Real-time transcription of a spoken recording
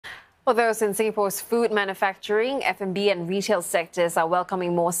For those in Singapore's food manufacturing, F&B and retail sectors are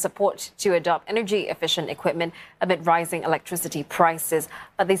welcoming more support to adopt energy-efficient equipment amid rising electricity prices.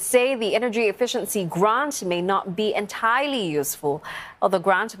 But they say the energy efficiency grant may not be entirely useful. The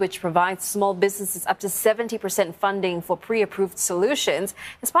grant, which provides small businesses up to 70% funding for pre-approved solutions,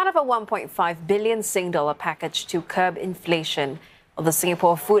 is part of a 1.5 billion Sing dollar package to curb inflation. The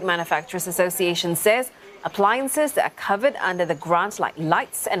Singapore Food Manufacturers Association says appliances that are covered under the grant, like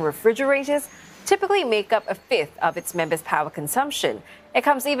lights and refrigerators, typically make up a fifth of its members' power consumption. It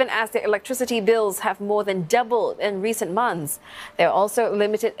comes even as their electricity bills have more than doubled in recent months. There are also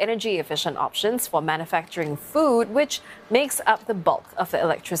limited energy-efficient options for manufacturing food, which makes up the bulk of the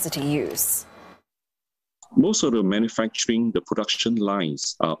electricity use. Most of the manufacturing, the production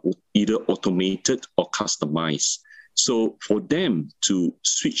lines are either automated or customized. So for them to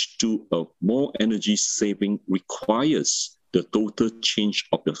switch to a more energy saving requires the total change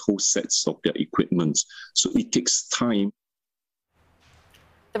of the whole sets of their equipment. So it takes time.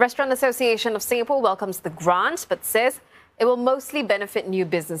 The Restaurant Association of Singapore welcomes the grant, but says it will mostly benefit new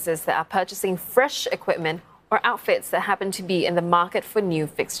businesses that are purchasing fresh equipment or outfits that happen to be in the market for new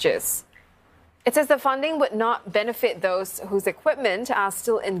fixtures. It says the funding would not benefit those whose equipment are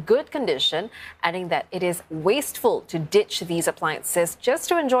still in good condition, adding that it is wasteful to ditch these appliances just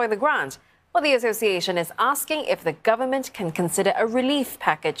to enjoy the grant. Well, the association is asking if the government can consider a relief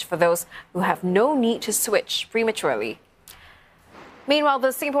package for those who have no need to switch prematurely. Meanwhile,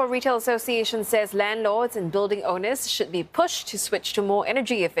 the Singapore Retail Association says landlords and building owners should be pushed to switch to more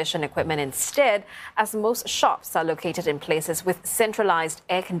energy-efficient equipment instead, as most shops are located in places with centralized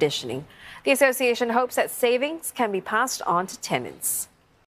air conditioning. The association hopes that savings can be passed on to tenants.